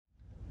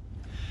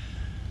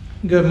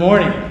Good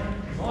morning.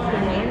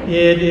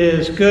 It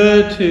is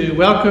good to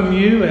welcome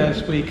you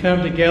as we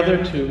come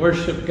together to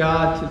worship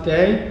God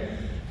today.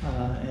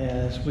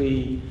 As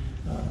we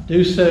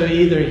do so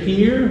either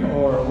here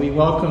or we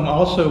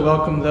also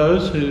welcome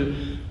those who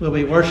will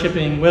be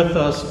worshiping with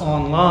us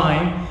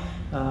online.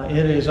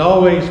 It is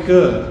always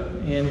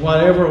good in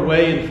whatever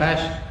way and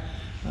fashion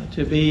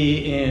to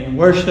be in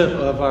worship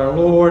of our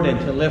Lord and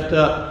to lift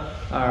up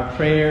our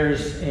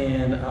prayers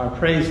and our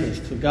praises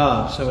to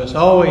God. So it's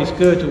always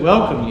good to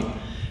welcome you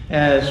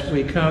as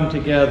we come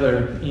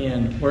together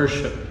in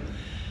worship.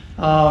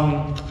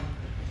 As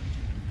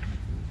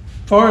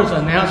far as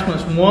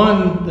announcements,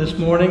 one this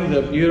morning,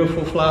 the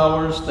beautiful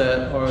flowers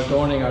that are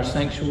adorning our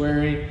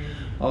sanctuary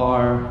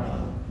are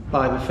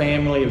by the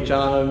family of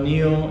John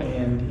O'Neill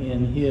and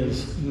in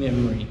his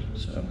memory.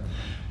 So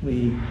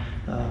we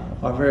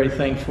are very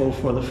thankful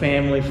for the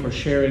family for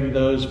sharing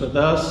those with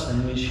us,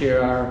 and we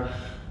share our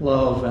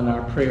love and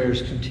our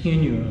prayers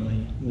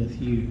continually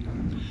with you.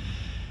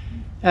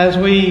 As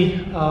we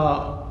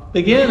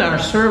begin our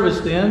service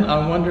then,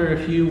 I wonder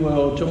if you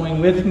will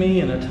join with me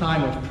in a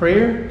time of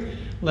prayer.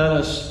 Let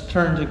us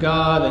turn to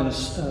God and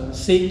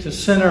seek to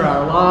center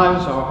our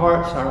lives, our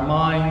hearts, our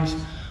minds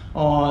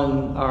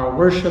on our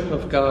worship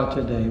of God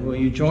today. Will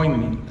you join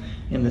me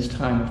in this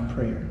time of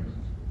prayer?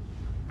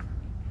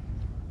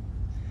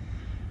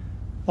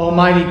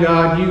 Almighty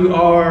God, you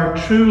are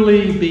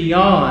truly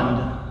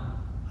beyond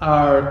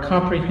our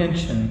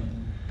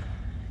comprehension,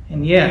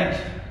 and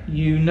yet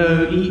you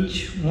know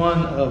each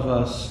one of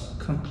us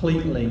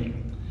completely.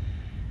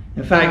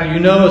 In fact,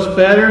 you know us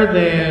better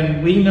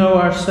than we know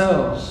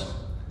ourselves.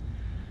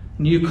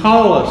 And you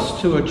call us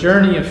to a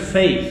journey of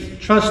faith,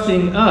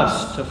 trusting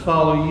us to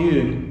follow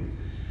you.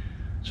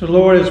 So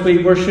Lord, as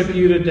we worship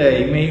you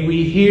today, may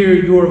we hear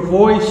your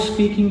voice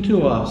speaking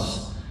to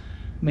us.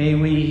 May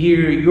we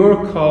hear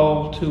your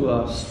call to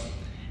us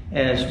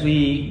as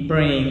we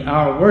bring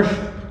our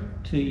worship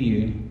to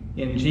you.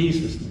 In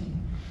Jesus'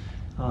 name,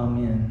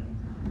 amen.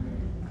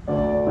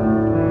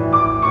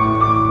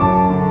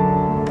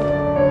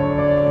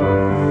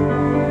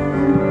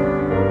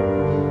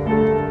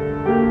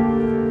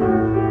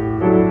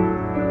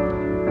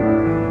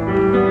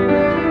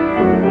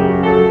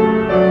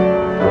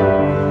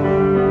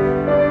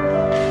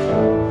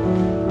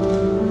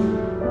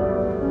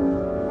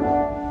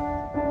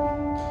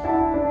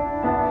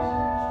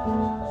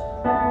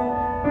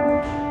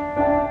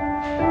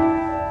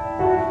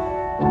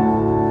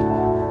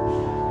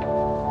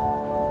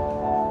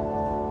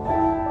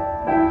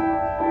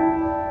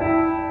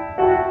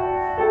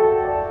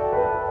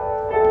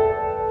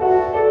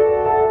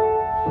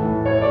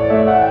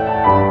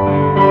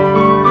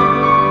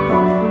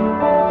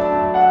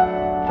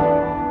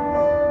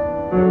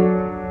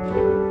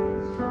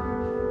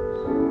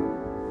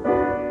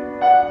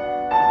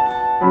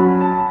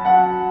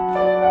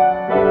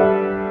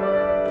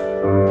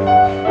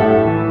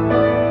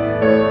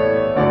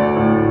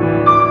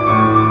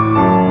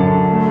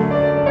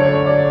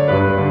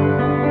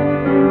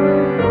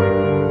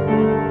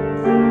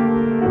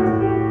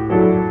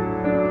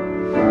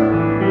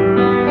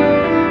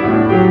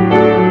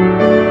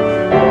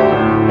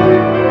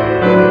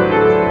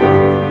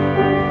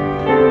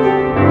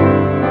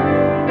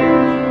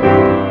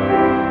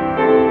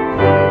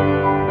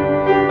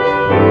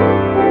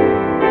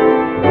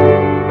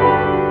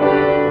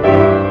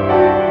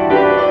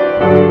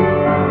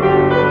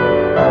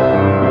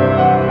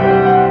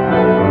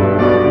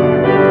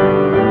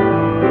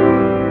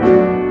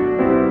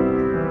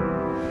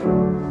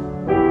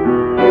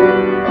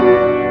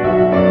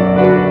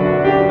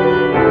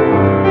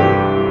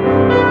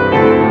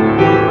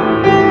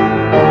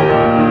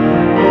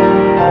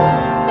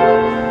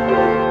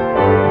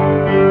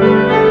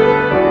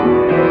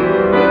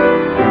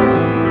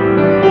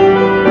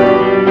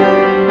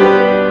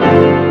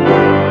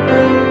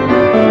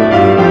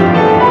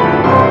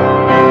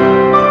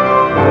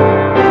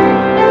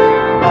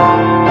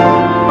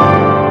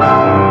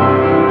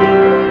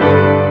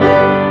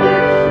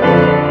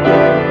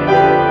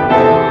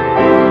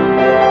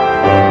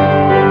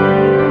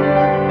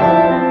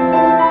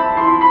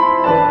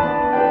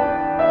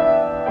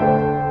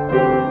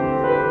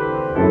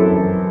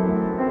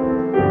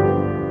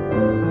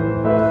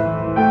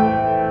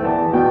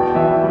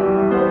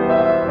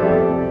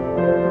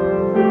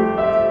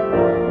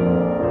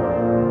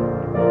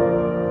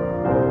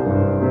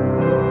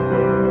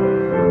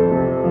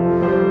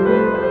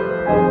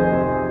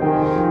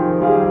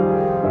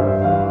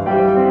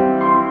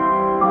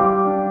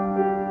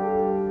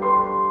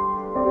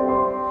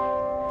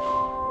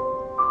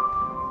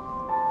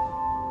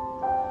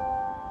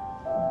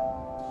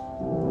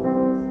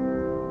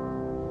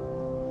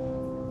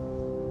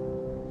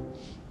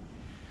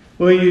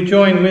 Will you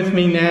join with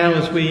me now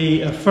as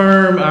we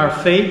affirm our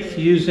faith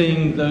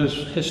using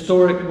those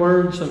historic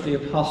words of the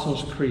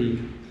Apostles'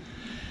 Creed?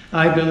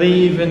 I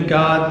believe in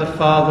God the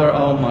Father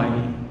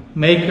Almighty,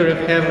 maker of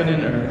heaven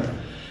and earth,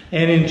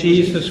 and in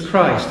Jesus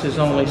Christ, his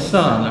only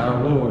Son,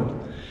 our Lord,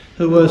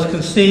 who was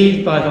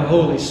conceived by the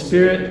Holy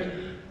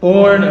Spirit,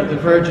 born of the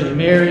Virgin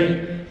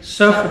Mary,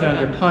 suffered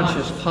under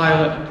Pontius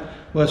Pilate,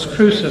 was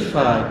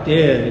crucified,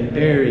 dead, and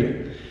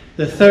buried.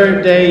 The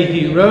third day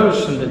he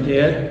rose from the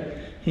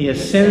dead. He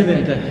ascended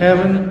into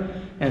heaven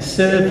and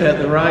sitteth at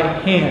the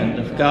right hand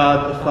of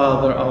God the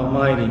Father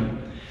Almighty.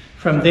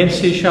 From thence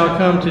he shall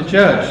come to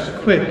judge the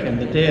quick and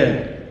the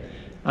dead.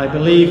 I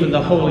believe in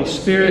the Holy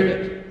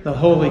Spirit, the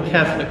Holy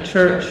Catholic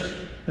Church,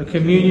 the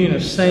communion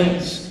of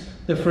saints,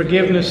 the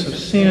forgiveness of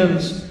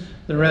sins,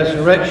 the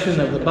resurrection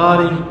of the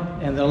body,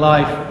 and the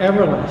life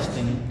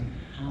everlasting.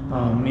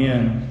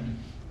 Amen.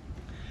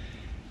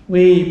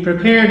 We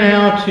prepare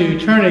now to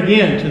turn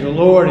again to the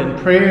Lord in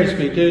prayer. As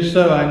we do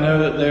so, I know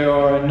that there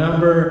are a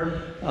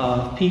number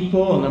of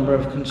people, a number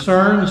of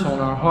concerns on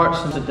our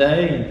hearts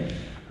today.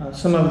 And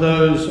some of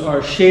those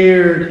are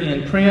shared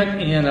in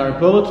print in our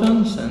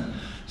bulletins, and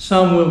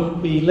some will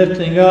be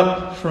lifting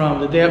up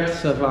from the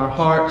depths of our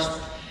hearts.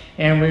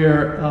 And we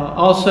are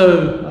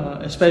also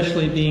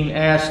especially being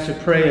asked to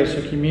pray as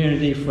a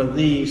community for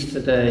these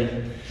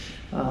today.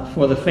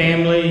 For the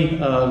family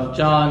of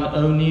John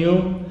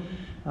O'Neill,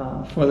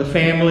 for the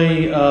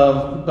family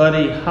of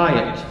Buddy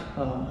Hyatt,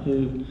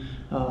 who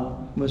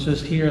was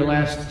just here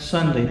last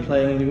Sunday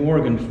playing the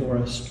organ for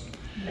us,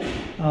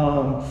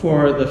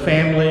 for the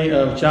family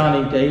of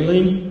Johnny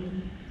Daly,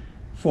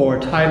 for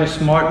Titus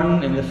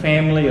Martin and the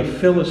family of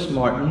Phyllis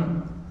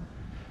Martin,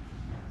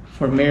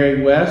 for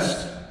Mary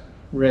West,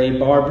 Ray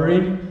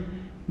Barbary,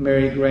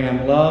 Mary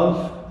Graham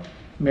Love,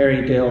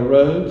 Mary Dale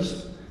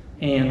Rhodes,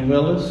 Ann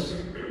Willis,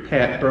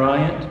 Pat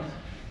Bryant,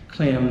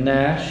 Clem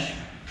Nash,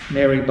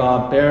 Mary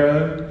Bob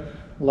Barrow,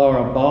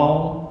 Laura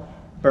Ball,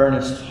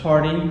 Bernest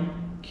Hardy,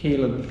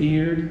 Caleb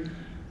Beard,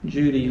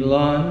 Judy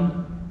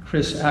Lunn,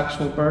 Chris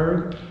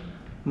Axelberg,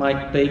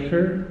 Mike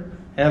Baker,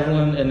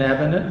 Evelyn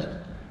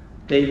Inabinet,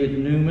 David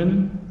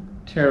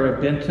Newman,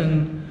 Tara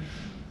Benton,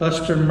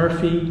 Buster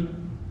Murphy,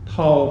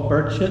 Paul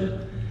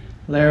Burchett,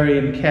 Larry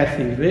and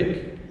Kathy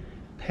Vick,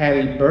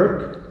 Patty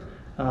Burke.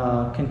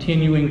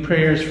 Continuing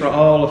prayers for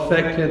all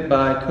affected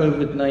by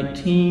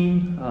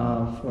COVID-19,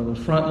 for the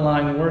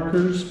frontline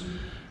workers,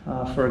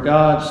 for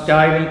God's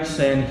guidance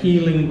and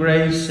healing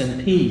grace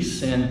and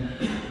peace in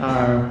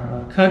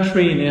our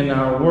country and in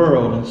our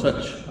world in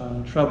such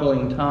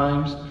troubling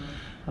times,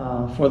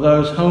 for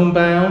those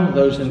homebound,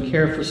 those in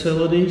care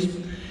facilities,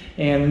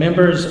 and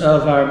members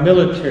of our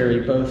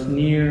military, both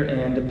near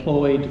and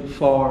deployed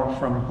far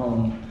from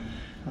home.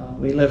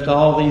 We lift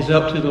all these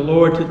up to the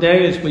Lord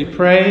today as we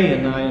pray,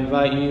 and I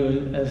invite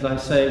you, as I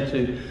say,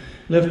 to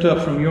lift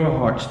up from your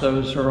hearts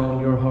those who are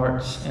on your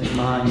hearts and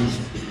minds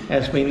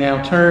as we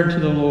now turn to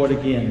the Lord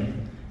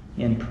again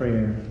in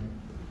prayer.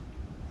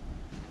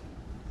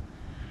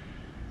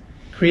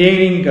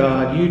 Creating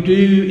God, you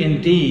do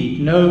indeed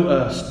know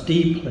us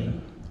deeply.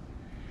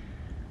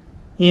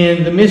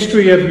 In the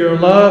mystery of your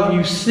love,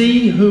 you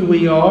see who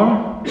we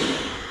are,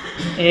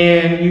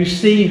 and you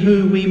see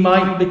who we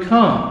might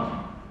become.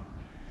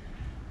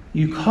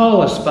 You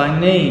call us by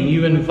name.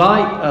 You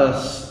invite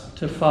us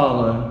to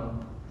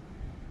follow.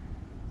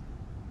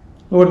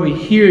 Lord, we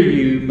hear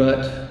you,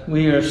 but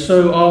we are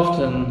so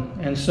often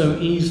and so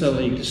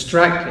easily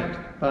distracted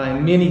by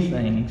many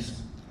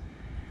things.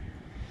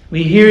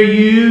 We hear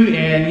you,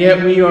 and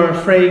yet we are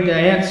afraid to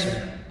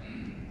answer.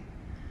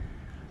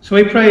 So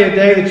we pray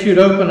today that you'd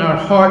open our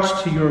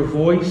hearts to your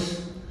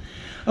voice.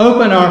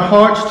 Open our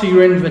hearts to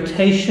your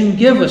invitation.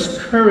 Give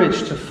us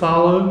courage to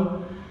follow.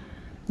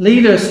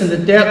 Lead us in the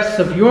depths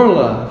of your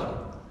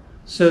love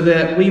so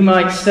that we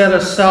might set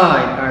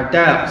aside our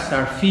doubts,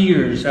 our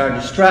fears, our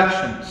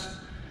distractions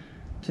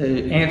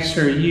to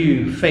answer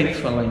you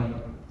faithfully.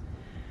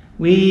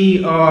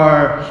 We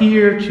are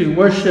here to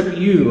worship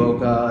you, O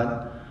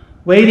God,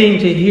 waiting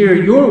to hear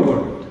your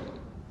word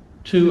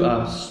to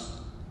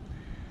us.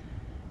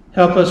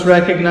 Help us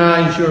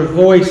recognize your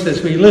voice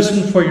as we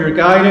listen for your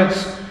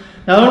guidance,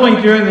 not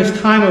only during this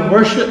time of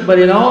worship, but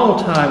in all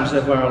times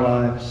of our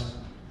lives.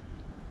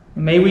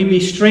 May we be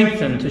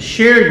strengthened to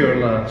share your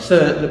love so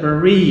that the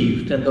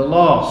bereaved and the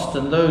lost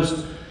and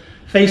those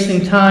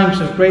facing times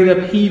of great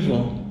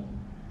upheaval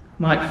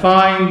might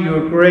find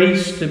your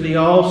grace to be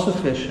all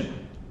sufficient.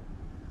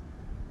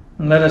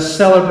 And let us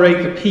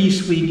celebrate the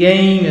peace we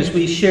gain as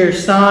we share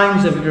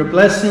signs of your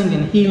blessing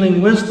and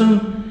healing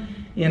wisdom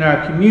in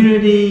our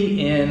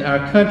community, in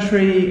our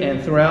country,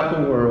 and throughout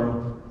the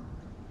world.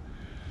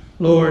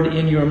 Lord,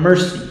 in your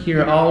mercy,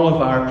 hear all of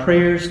our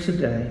prayers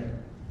today.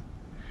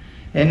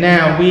 And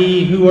now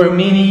we who are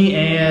many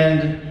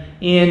and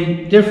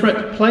in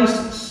different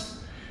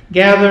places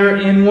gather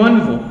in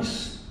one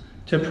voice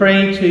to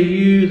pray to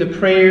you the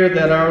prayer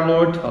that our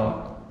Lord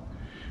taught.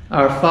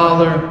 Our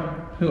Father,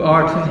 who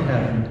art in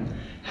heaven,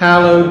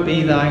 hallowed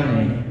be thy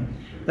name.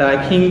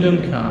 Thy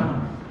kingdom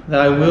come,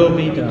 thy will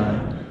be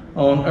done,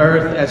 on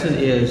earth as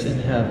it is in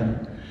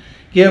heaven.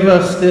 Give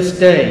us this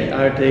day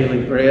our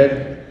daily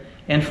bread,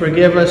 and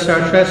forgive us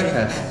our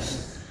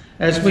trespasses,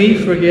 as we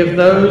forgive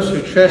those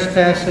who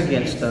trespass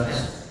against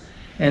us.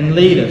 And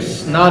lead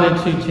us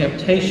not into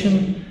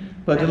temptation,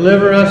 but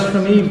deliver us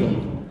from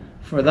evil.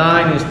 For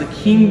thine is the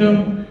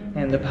kingdom,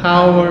 and the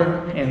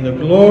power, and the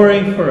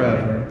glory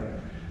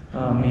forever.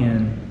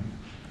 Amen.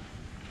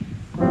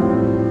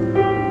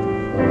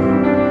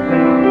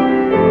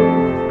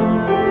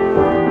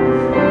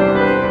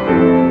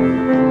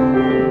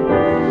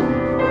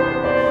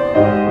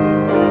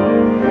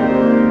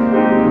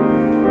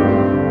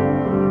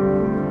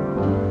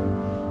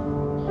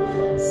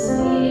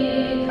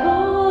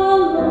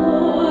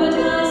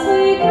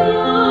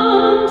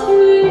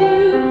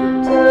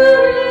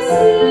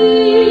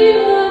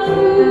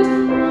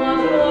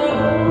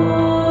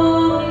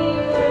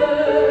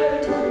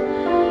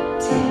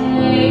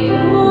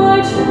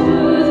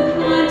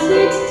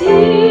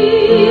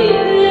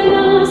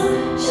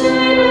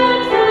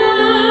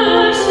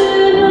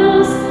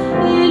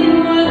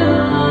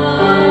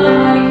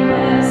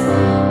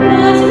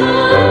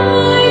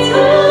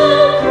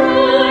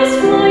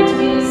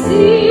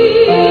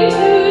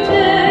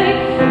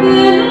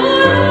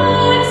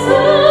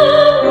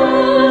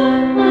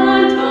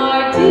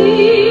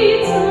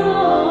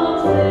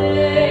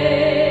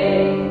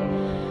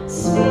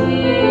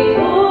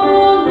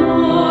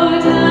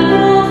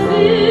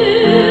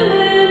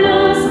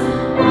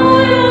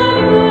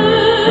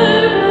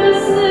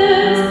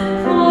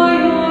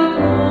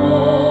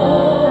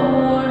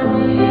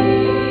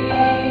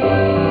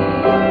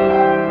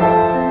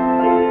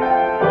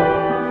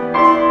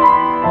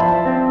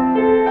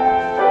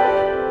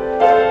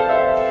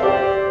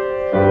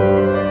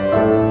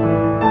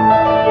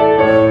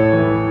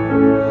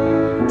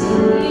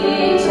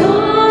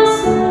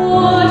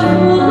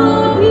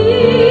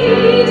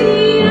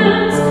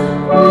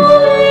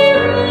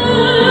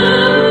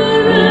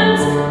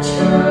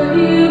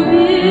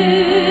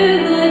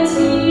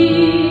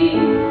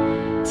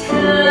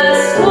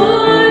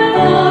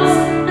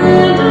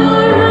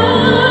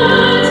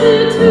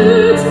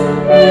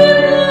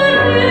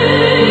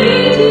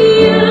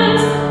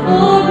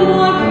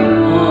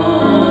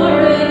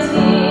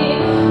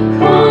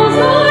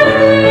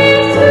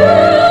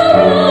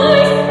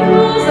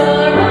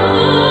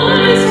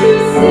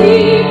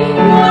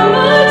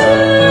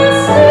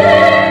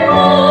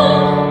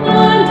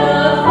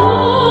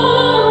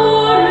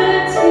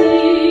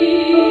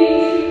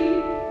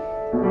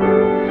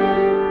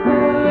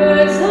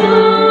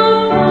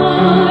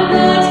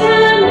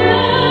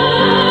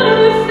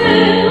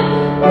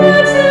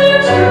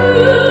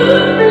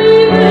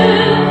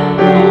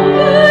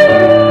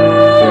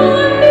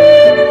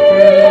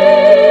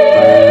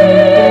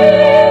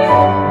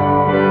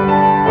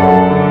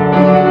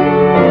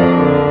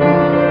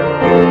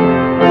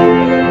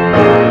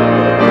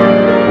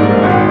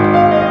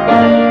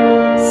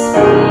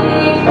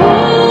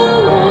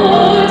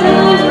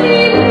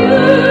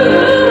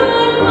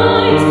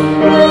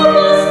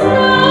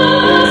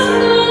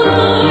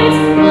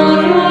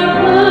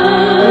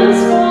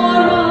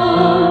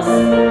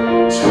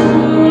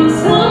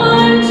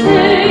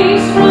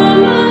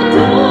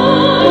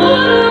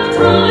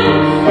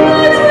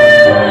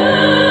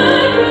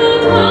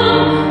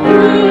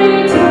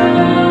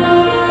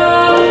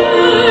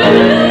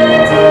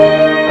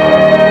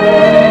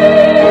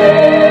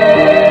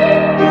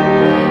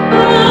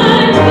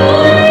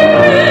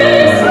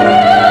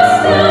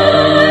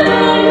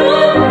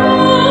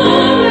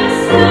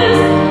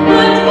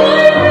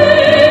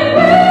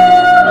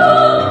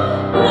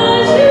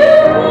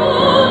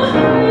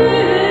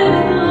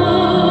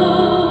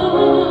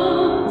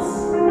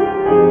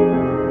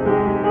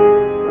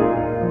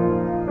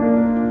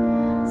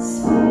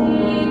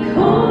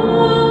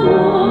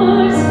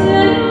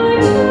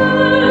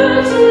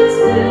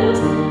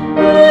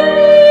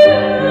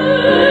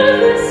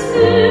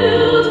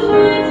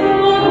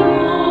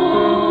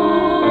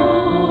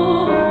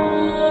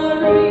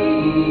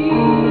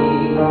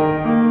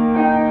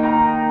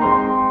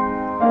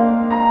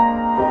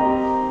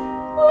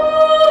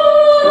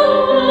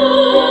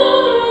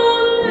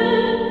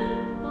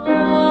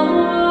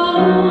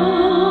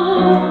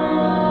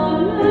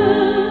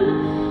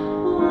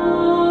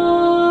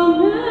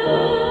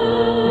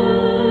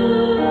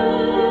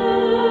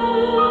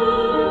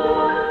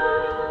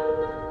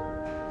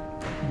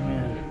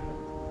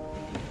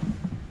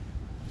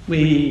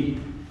 We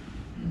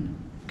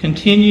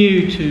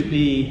continue to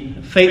be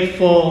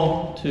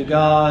faithful to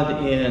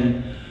God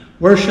in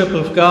worship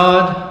of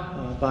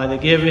God by the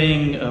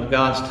giving of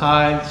God's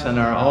tithes and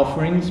our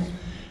offerings.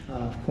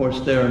 Of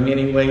course, there are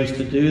many ways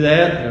to do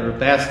that. There are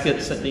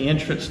baskets at the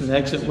entrance and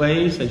exit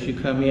ways as you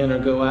come in or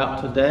go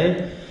out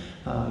today.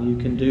 You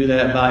can do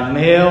that by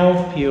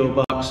mail,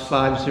 P.O. Box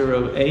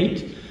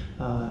 508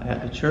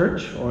 at the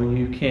church, or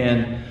you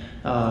can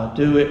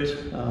do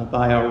it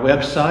by our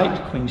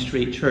website,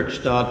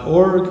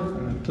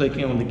 queenstreetchurch.org,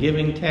 clicking on the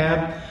Giving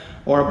tab,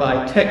 or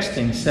by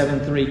texting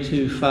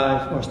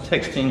 7325, or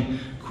texting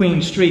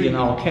Queen Street in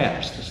all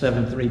caps to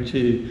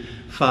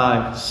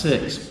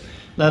 73256.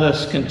 Let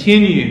us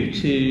continue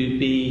to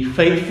be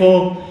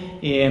faithful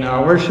in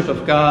our worship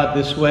of God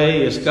this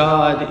way, as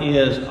God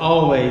is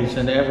always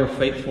and ever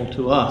faithful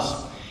to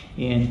us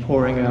in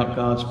pouring out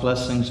God's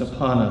blessings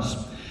upon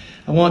us.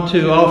 I want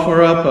to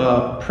offer up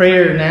a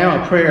prayer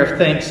now, a prayer of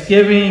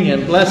thanksgiving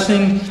and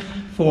blessing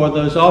for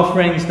those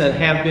offerings that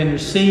have been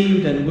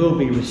received and will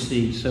be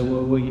received. So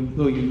will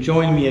you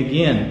join me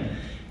again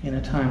in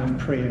a time of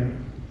prayer?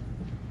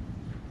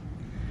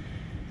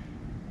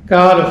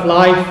 God of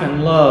life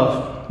and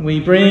love,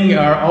 we bring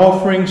our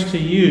offerings to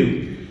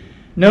you,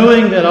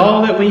 knowing that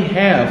all that we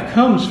have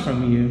comes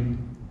from you.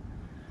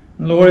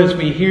 Lord, as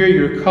we hear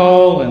your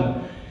call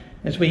and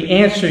as we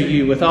answer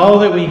you with all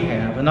that we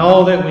have and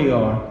all that we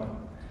are,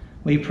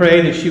 we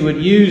pray that you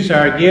would use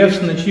our gifts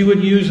and that you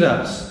would use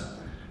us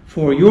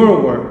for your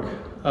work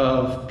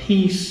of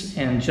peace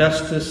and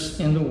justice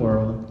in the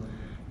world.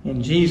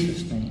 In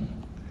Jesus' name,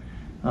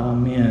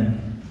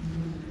 amen.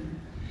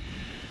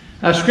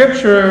 Our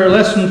scripture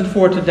lesson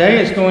for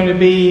today is going to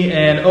be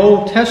an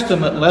Old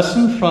Testament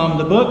lesson from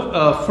the book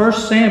of 1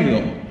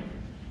 Samuel.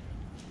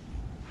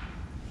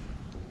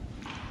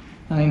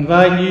 I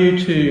invite you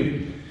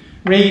to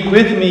read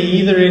with me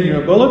either in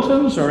your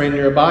bulletins or in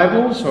your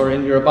Bibles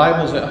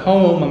at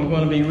home. I'm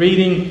going to be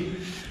reading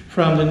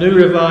from the New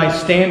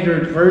Revised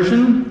Standard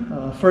Version,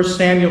 1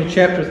 Samuel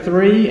chapter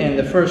 3 and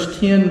the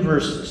first 10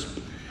 verses.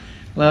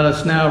 Let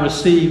us now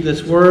receive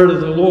this word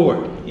of the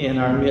Lord in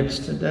our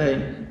midst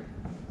today.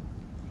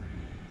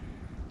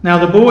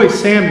 Now the boy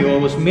Samuel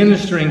was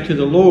ministering to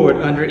the Lord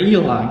under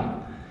Eli.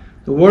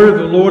 The word of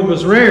the Lord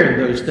was rare in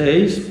those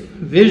days.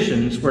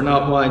 Visions were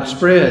not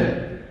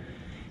widespread.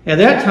 At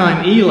that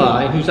time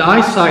Eli, whose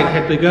eyesight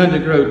had begun to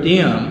grow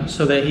dim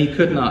so that he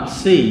could not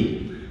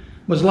see,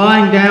 was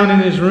lying down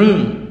in his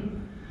room.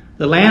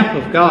 The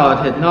lamp of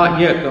God had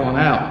not yet gone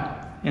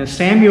out, and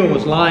Samuel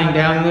was lying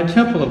down in the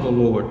temple of the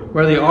Lord,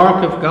 where the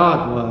ark of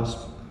God was.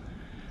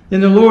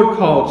 Then the Lord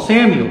called,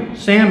 "Samuel,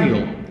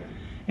 Samuel."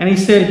 And he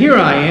said, "Here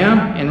I am,"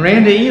 and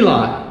ran to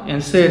Eli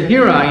and said,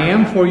 "Here I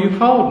am, for you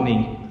called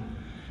me."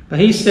 But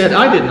he said,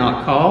 "I did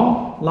not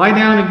call. Lie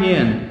down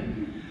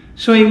again."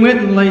 So he went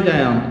and lay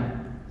down.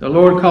 The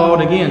Lord called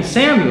again,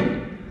 "Samuel."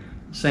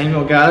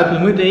 Samuel got up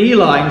and went to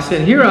Eli and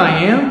said, "Here I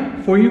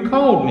am, for you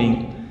called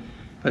me."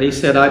 But he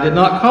said, "I did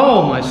not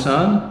call, my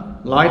son.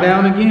 Lie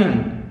down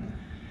again."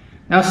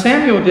 Now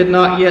Samuel did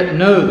not yet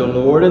know the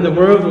Lord, and the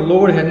word of the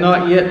Lord had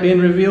not yet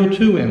been revealed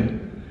to him.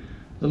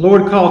 The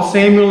Lord called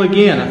Samuel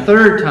again a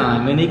third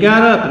time, and he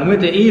got up and went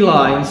to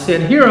Eli and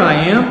said, "Here I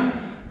am,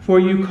 for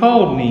you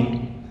called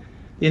me."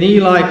 Then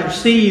Eli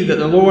perceived that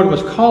the Lord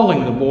was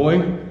calling the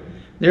boy.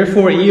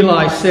 Therefore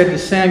Eli said to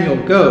Samuel,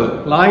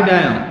 "Go, lie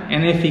down,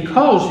 and if he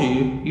calls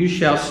you, you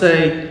shall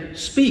say,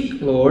 'Speak,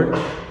 Lord,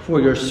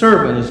 for your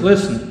servant is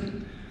listening.'"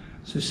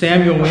 So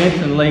Samuel went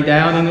and lay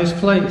down in his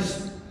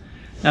place.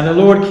 Now the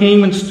Lord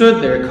came and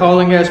stood there,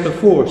 calling as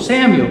before,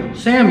 "Samuel,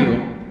 Samuel."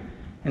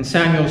 And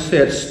Samuel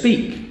said,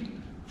 "Speak,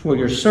 for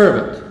your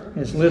servant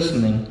is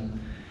listening."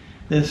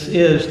 This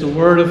is the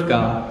word of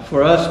God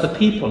for us, the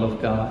people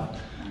of God.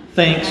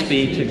 Thanks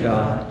be to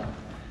God.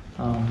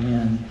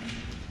 Amen.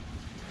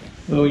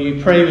 Will you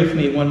pray with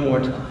me one more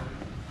time?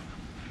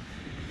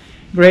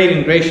 Great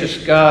and gracious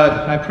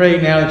God, I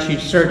pray now that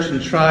you'd search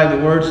and try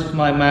the words of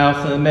my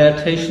mouth and the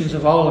meditations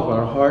of all of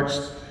our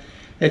hearts,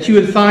 that you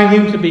would find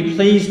them to be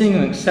pleasing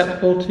and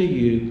acceptable to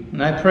you.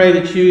 And I pray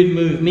that you would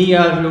move me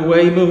out of your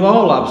way, move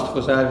all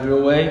obstacles out of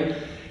your way,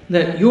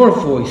 let your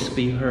voice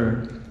be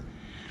heard.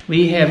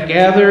 We have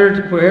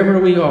gathered wherever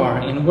we are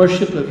in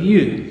worship of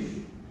you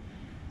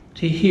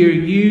to hear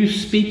you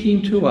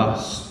speaking to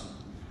us.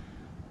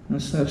 And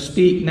so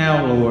speak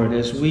now, Lord,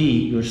 as we,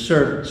 your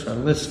servants, are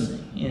listening.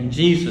 In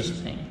Jesus'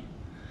 name,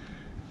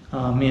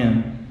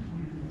 amen.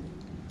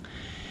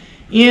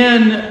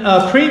 In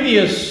a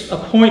previous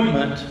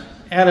appointment,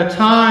 at a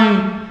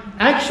time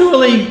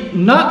actually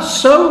not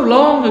so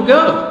long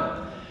ago,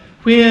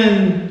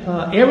 when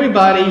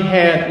everybody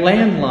had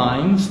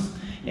landlines,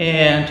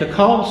 and to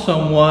call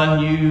someone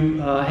you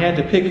had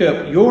to pick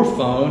up your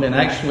phone and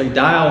actually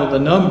dial the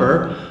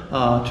number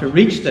to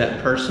reach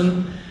that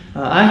person.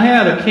 I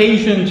had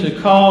occasion to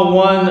call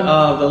one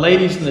of the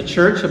ladies in the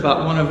church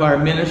about one of our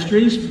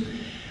ministries.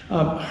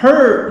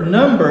 Her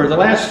number, the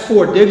last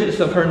 4 digits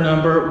of her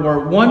number, were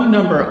one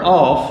number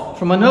off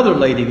from another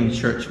lady in the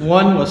church.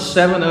 One was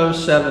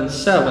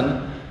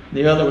 7077,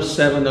 the other was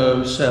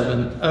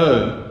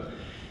 7070.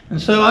 And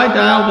so I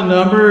dialed the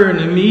number,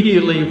 and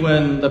immediately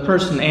when the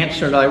person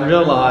answered, I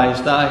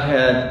realized I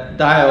had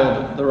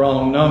dialed the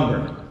wrong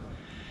number.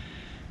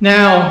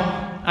 Now,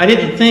 I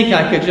didn't think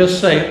I could just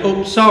say,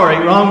 "Oh, sorry,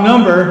 wrong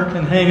number,"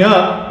 and hang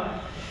up.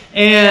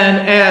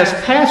 And as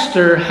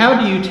pastor,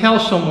 how do you tell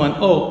someone,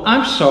 "Oh,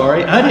 I'm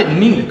sorry, I didn't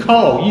mean to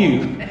call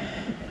you"?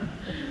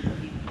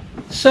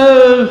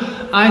 So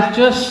I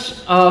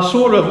just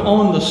sort of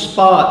on the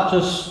spot,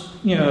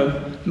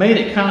 made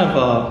it kind of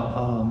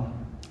a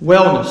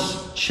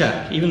wellness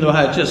check, even though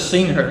I had just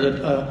seen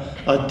her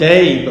a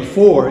day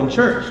before in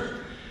church.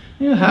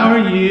 "How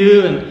are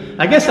you?" And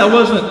I guess I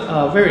wasn't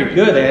very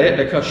good at it,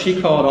 because she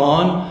called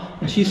on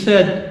and she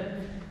said,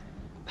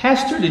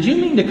 "Pastor, did you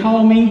mean to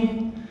call me?"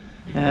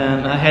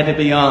 And I had to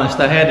be honest.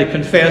 I had to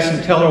confess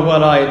and tell her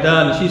what I had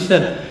done. And she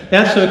said,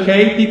 "That's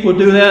okay. People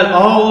do that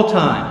all the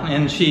time."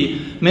 And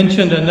she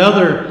mentioned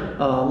another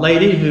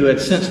lady who had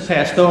since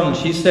passed on, and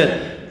she said,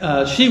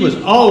 she was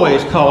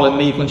always calling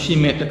me when she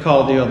meant to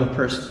call the other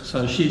person.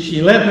 So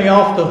she let me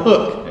off the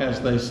hook,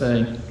 as they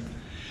say.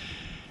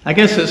 I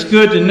guess it's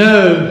good to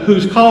know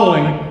who's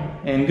calling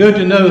and good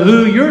to know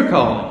who you're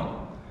calling.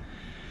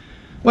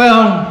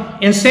 Well,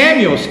 in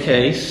Samuel's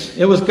case,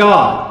 it was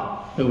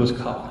God who was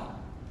calling.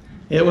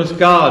 It was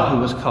God who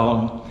was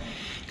calling.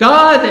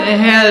 God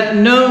had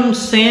known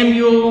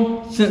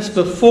Samuel since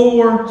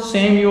before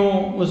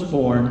Samuel was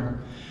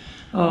born.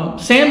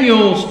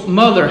 Samuel's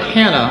mother,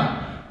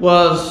 Hannah,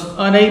 was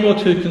unable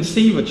to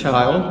conceive a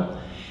child.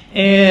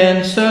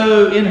 And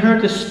so in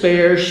her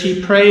despair,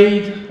 she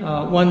prayed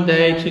one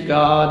day to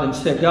God and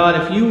said,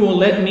 God, if you will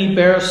let me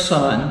bear a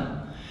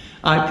son,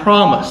 I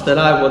promise that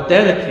I will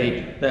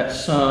dedicate that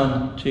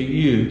son to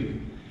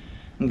you.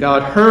 And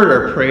God heard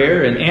her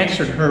prayer and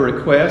answered her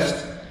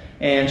request,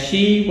 and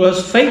she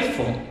was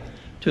faithful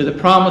to the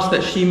promise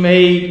that she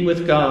made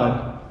with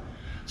God.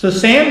 So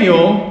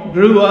Samuel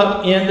grew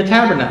up in the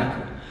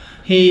tabernacle.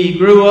 He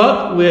grew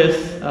up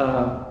with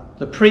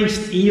the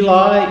priest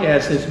Eli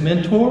as his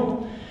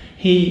mentor.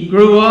 He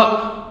grew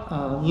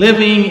up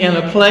living in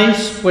a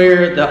place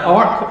where the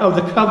Ark of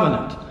the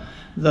Covenant,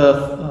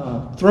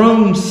 the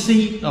throne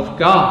seat of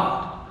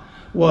God,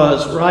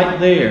 was right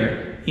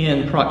there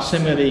in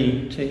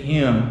proximity to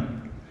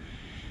him.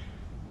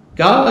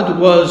 God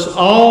was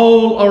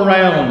all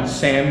around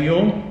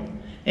Samuel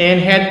and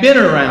had been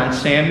around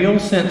Samuel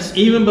since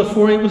even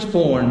before he was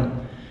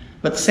born.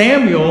 But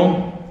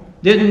Samuel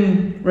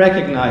didn't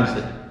recognize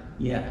it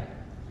yet.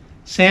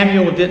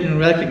 Samuel didn't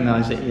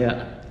recognize it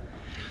yet.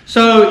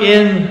 So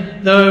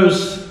in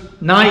those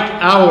night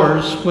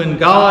hours when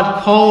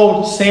God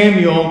called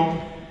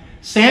Samuel,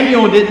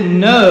 Samuel didn't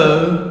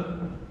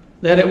know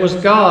that it was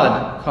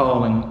God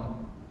calling.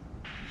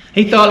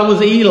 He thought it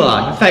was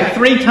Eli. In fact,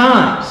 3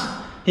 times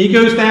he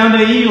goes down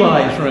to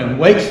Eli's room,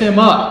 wakes him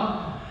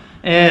up,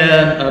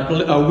 and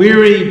a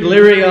weary,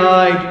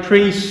 bleary-eyed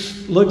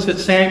priest looks at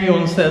Samuel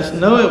and says,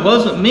 no, it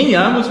wasn't me.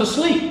 I was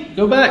asleep.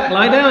 Go back,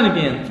 lie down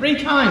again.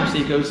 3 times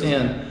he goes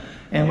in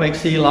and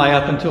wakes Eli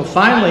up until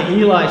finally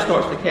Eli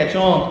starts to catch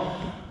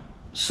on.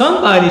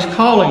 Somebody's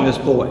calling this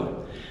boy.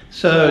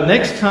 So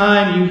next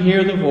time you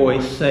hear the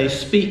voice, say,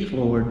 speak,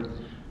 Lord,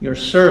 your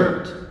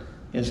servant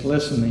is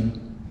listening.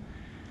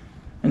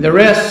 And the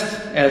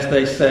rest, as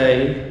they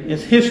say,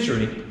 is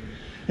history.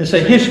 It's a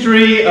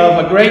history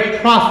of a great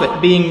prophet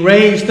being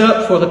raised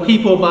up for the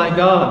people by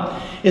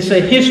God. It's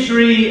a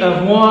history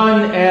of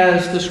one,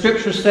 as the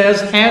scripture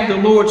says, had the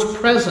Lord's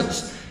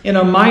presence in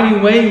a mighty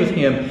way with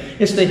him.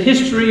 It's the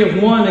history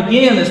of one,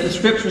 again, as the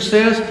scripture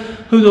says,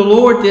 who the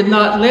Lord did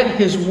not let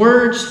his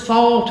words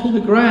fall to the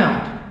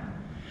ground.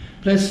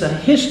 But it's a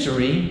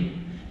history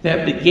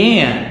that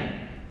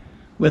began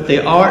with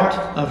the art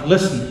of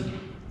listening.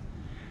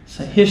 It's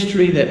a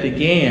history that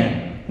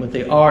began with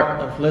the art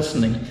of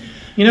listening.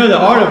 You know, the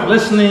art of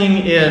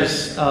listening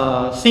is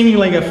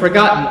seemingly a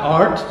forgotten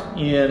art,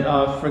 and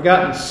a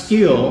forgotten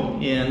skill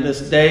in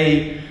this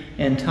day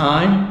and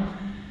time.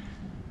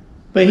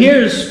 But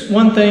here's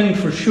one thing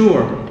for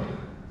sure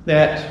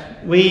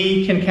that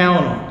we can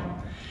count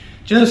on.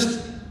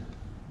 Just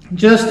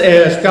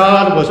as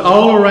God was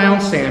all around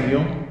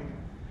Samuel,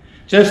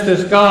 just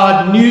as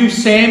God knew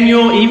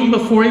Samuel even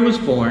before he was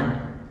born,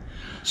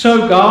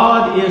 so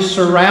God is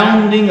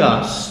surrounding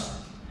us,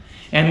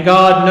 and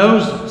God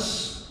knows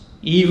us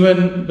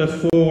even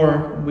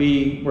before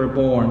we were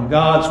born.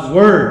 God's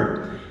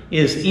Word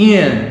is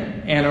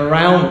in and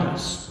around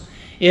us.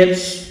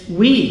 It's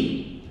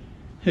we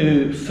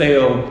who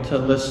fail to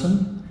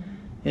listen.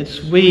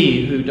 It's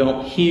we who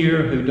don't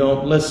hear, who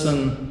don't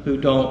listen, who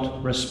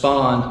don't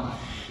respond.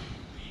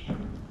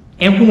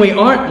 And when we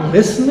aren't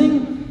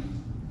listening,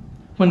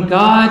 when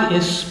God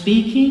is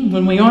speaking,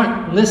 when we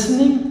aren't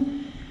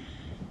listening,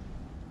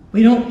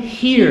 we don't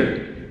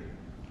hear,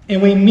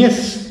 and we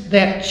miss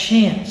that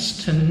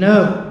chance to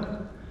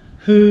know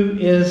who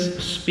is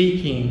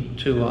speaking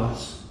to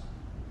us.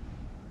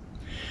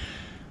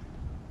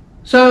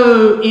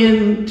 So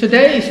in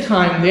today's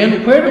time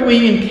then, where do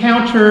we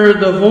encounter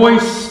the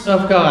voice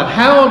of God?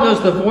 How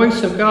does the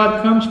voice of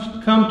God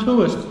come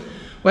to us?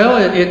 Well,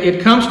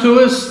 it comes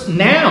to us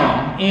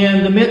now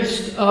in the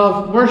midst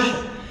of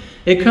worship.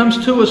 It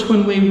comes to us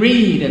when we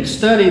read and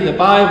study the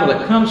Bible.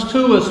 It comes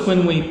to us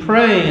when we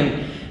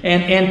pray,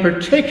 and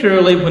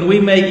particularly when we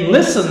make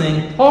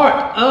listening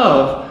part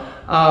of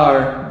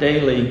our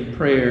daily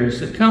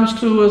prayers. It comes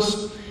to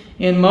us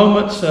in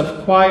moments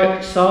of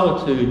quiet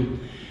solitude.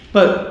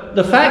 But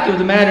the fact of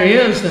the matter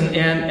is,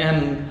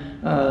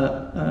 and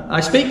I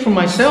speak for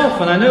myself,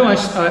 and I know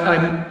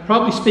I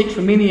probably speak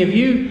for many of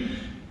you,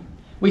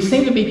 we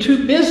seem to be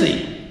too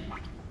busy.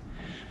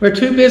 We're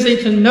too busy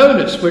to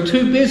notice. We're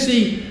too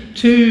busy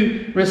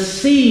to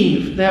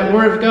receive that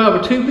Word of God.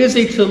 We're too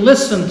busy to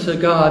listen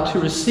to God, to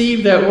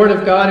receive that Word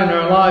of God in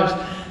our lives.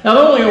 Not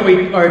only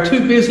are we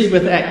too busy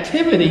with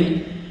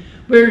activity,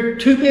 we're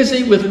too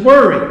busy with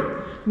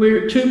worry.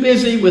 We're too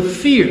busy with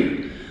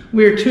fear.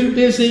 We're too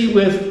busy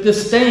with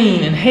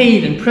disdain and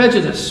hate and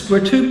prejudice.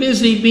 We're too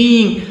busy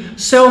being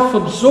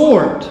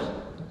self-absorbed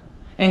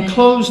and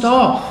closed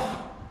off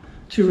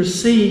to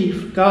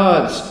receive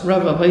God's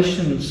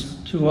revelations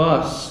to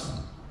us.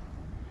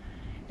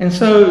 And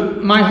so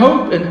my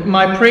hope and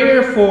my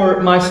prayer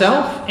for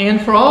myself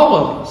and for all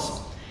of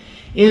us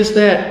is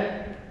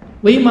that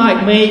we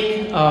might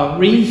make a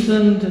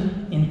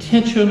reasoned,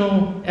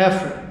 intentional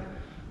effort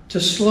to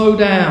slow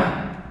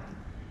down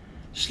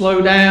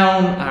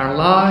our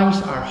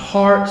lives, our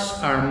hearts,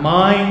 our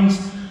minds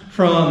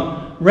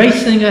from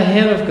racing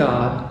ahead of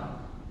God,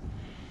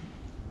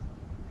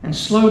 and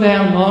slow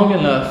down long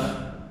enough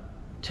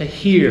to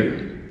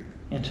hear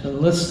and to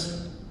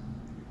listen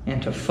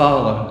and to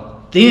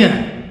follow.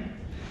 Then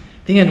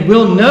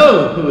we'll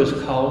know who is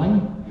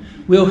calling.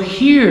 We'll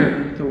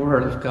hear the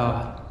Word of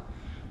God.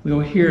 We'll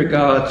hear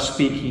God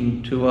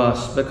speaking to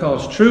us,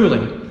 because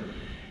truly,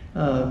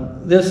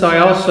 this I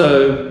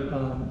also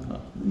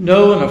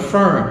know and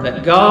affirm,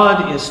 that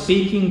God is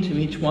speaking to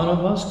each one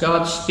of us.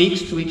 God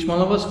speaks to each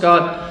one of us.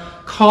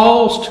 God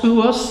calls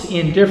to us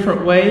in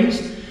different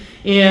ways,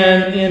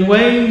 in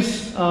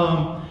ways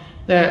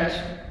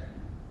that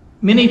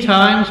many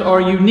times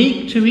are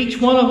unique to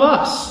each one of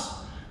us,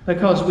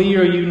 because we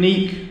are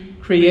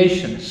unique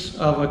creations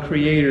of a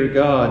Creator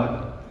God.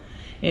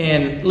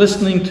 And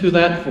listening to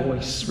that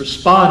voice,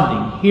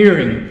 responding,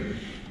 hearing,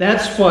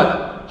 that's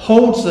what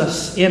holds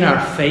us in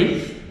our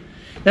faith.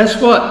 That's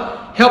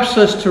what helps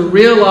us to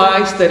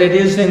realize that it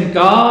is in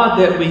God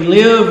that we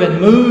live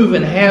and move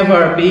and have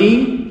our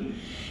being.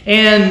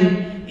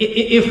 And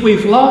if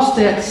we've lost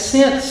that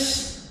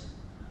sense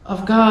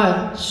of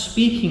God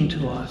speaking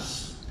to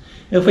us,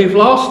 if we've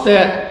lost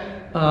that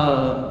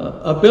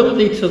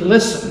ability to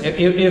listen,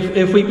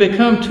 if we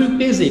become too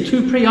busy,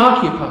 too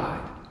preoccupied,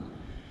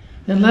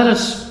 then let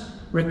us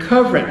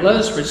recover it. Let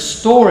us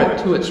restore it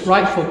to its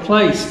rightful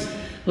place.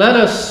 Let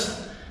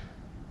us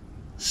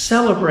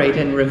celebrate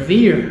and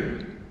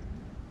revere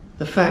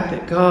the fact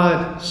that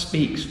God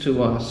speaks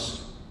to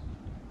us.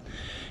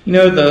 You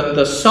know,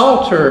 the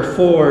Psalter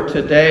for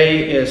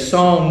today is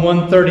Psalm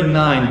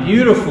 139,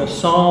 beautiful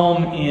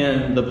psalm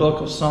in the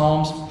book of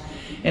Psalms.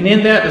 And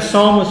in that, the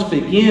psalmist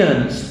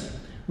begins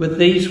with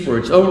these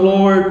words, "O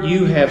Lord,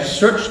 you have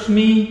searched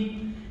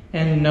me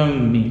and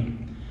known me."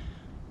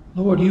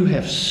 Lord, you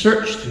have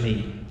searched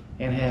me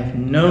and have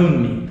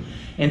known me.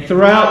 And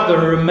throughout the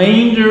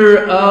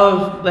remainder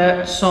of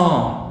that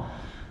psalm,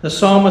 the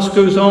psalmist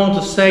goes on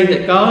to say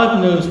that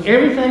God knows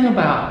everything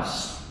about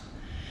us.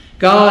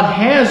 God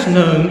has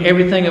known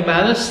everything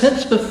about us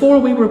since before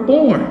we were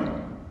born.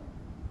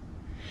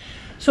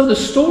 So the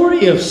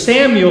story of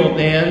Samuel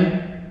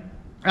then,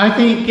 I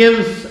think,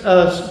 gives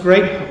us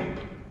great hope.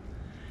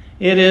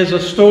 It is a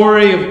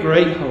story of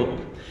great hope.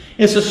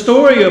 It's a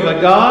story of a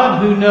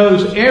God who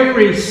knows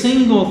every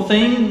single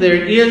thing there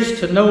is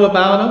to know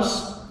about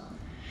us,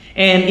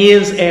 and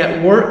is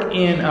at work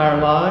in our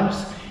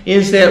lives,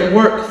 is at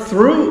work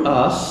through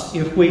us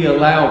if we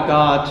allow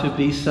God to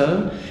be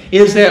so,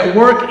 is at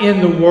work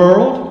in the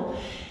world.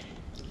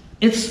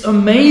 It's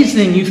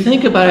amazing. You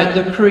think about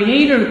it. The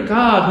Creator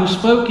God who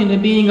spoke into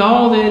being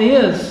all that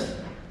is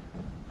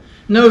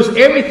knows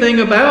everything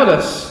about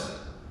us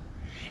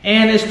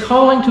and is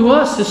calling to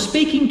us, is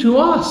speaking to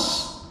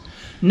us,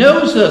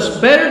 knows us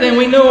better than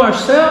we know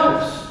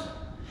ourselves,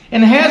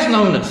 and has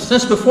known us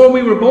since before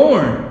we were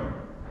born.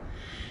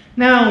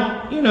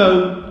 Now, you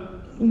know,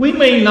 we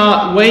may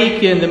not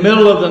wake in the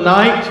middle of the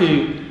night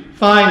to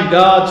find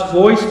God's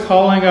voice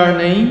calling our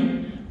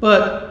name,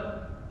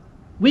 but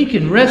we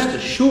can rest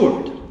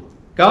assured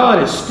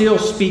God is still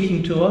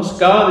speaking to us.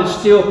 God is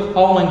still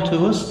calling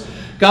to us.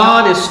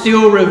 God is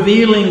still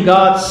revealing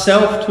God's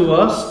self to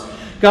us.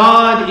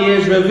 God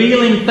is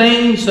revealing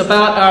things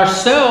about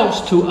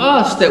ourselves to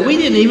us that we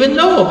didn't even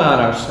know about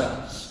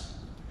ourselves.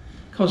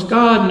 Because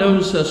God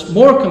knows us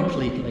more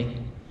completely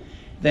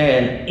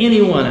than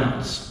anyone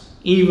else,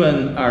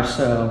 even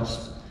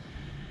ourselves.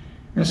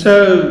 And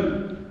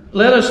so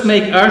let us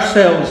make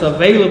ourselves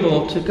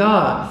available to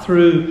God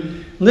through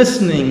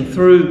listening,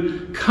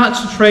 through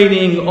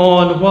concentrating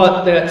on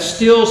what that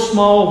still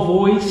small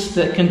voice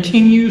that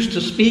continues to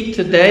speak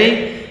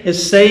today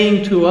is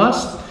saying to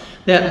us.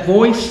 That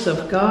voice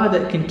of God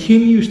that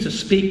continues to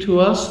speak to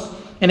us.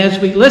 And as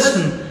we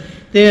listen,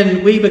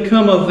 then we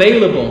become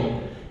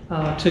available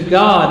to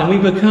God, and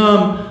we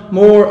become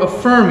more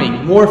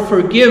affirming, more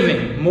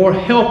forgiving, more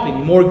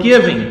helping, more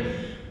giving,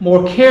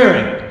 more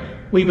caring.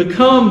 We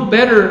become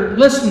better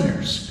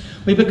listeners.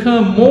 We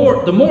become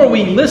the more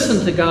we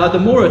listen to God, the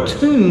more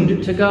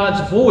attuned to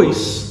God's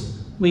voice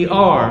we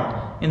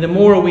are, and the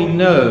more we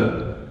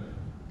know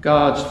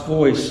God's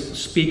voice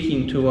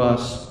speaking to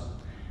us.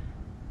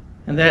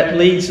 And that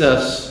leads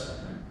us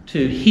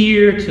to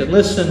hear, to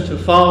listen, to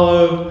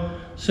follow,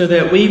 so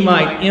that we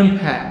might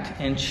impact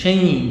and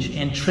change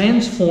and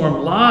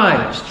transform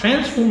lives,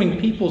 transforming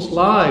people's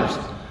lives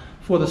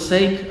for the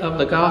sake of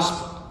the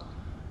gospel,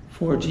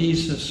 for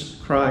Jesus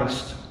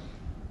Christ.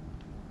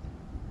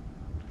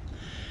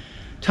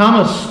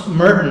 Thomas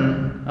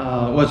Merton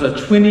was a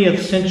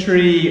 20th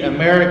century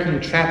American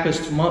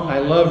Trappist monk. I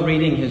love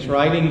reading his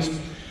writings.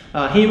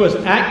 He was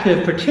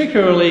active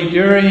particularly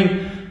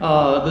during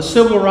the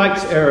civil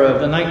rights era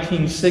of the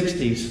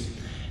 1960s.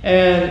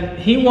 And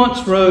he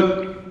once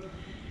wrote,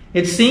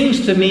 "It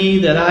seems to me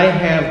that I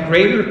have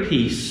greater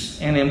peace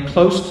and am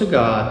close to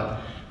God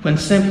when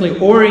simply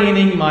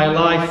orienting my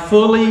life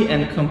fully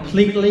and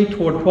completely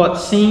toward what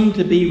seemed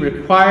to be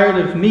required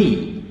of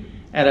me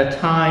at a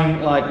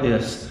time like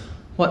this."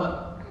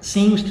 What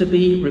seems to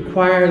be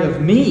required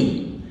of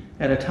me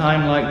at a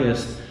time like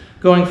this.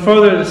 Going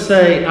further to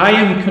say, I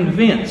am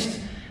convinced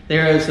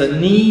there is a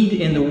need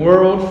in the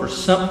world for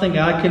something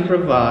I can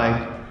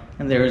provide,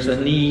 and there is a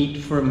need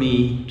for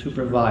me to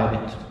provide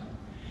it.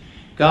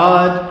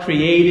 God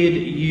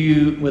created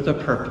you with a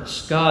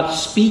purpose. God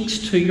speaks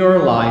to your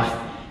life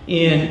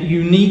in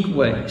unique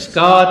ways.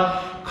 God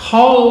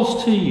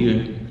calls to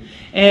you.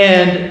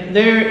 And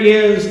there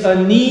is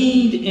a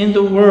need in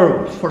the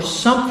world for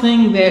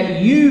something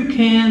that you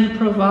can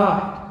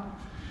provide.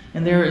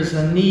 And there is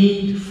a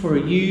need for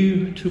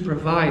you to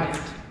provide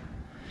it.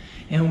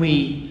 And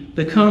we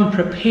become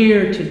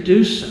prepared to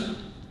do so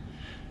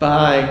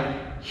by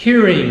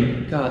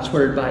hearing God's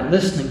Word, by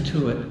listening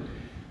to it,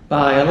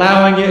 by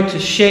allowing it to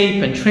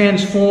shape and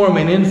transform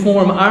and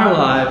inform our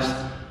lives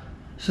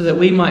so that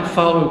we might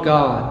follow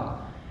God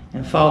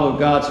and follow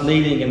God's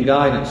leading and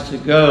guidance to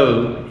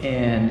go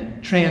and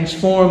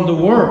transform the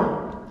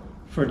world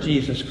for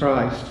Jesus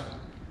Christ.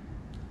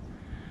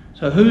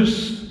 So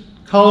who's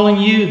calling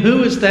you?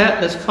 Who is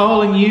that that's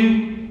calling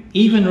you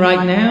even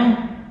right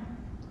now?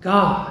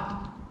 God.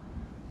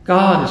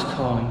 God is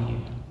calling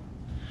you.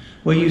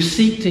 Will you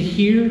seek to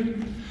hear?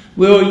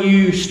 Will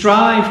you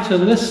strive to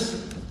listen?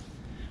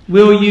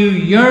 Will you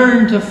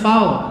yearn to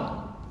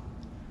follow?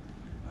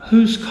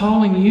 Who's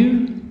calling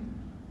you?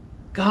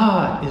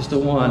 God is the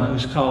one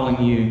who's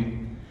calling you.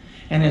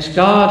 And as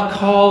God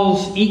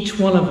calls each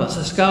one of us,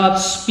 as God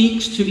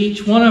speaks to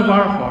each one of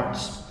our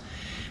hearts,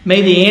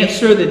 may the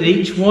answer that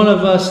each one of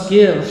us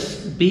gives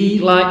be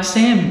like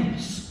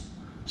Samuel's.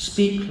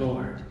 Speak,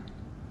 Lord.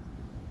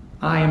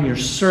 I am your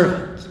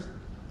servant,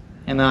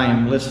 and I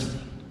am listening.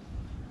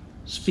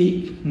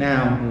 Speak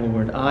now,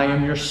 Lord. I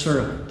am your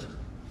servant,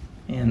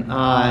 and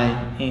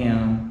I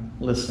am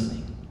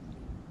listening.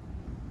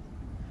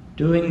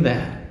 Doing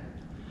that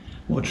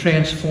will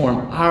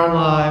transform our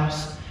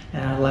lives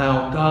and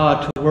allow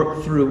God to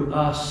work through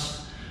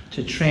us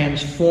to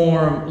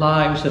transform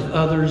lives of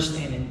others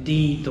and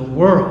indeed the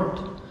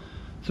world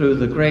through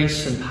the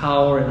grace and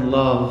power and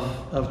love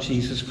of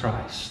Jesus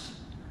Christ.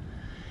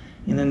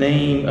 In the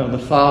name of the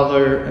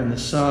Father and the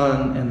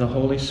Son and the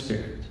Holy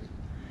Spirit.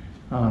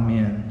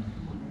 Amen.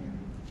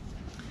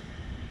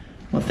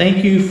 Well,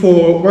 thank you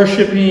for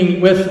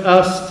worshiping with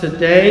us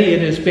today.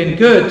 It has been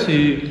good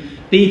to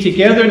be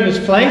together in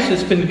this place.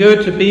 It's been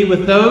good to be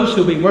with those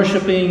who will be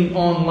worshiping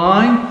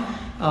online.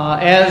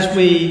 As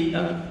we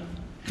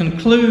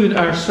conclude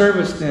our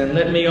service then,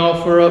 let me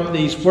offer up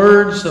these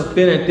words of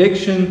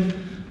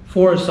benediction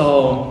for us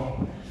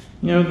all.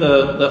 You know,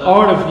 the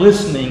art of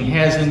listening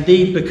has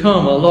indeed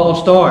become a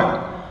lost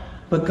art,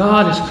 but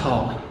God is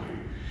calling.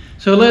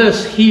 So let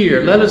us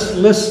hear, let us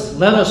listen,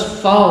 let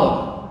us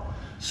follow,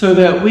 so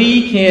that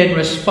we can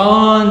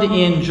respond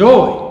in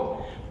joy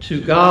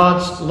to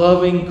God's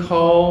loving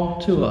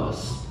call to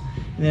us.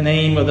 In the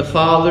name of the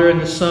Father,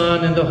 and the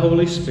Son, and the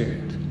Holy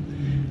Spirit.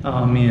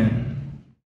 Amen.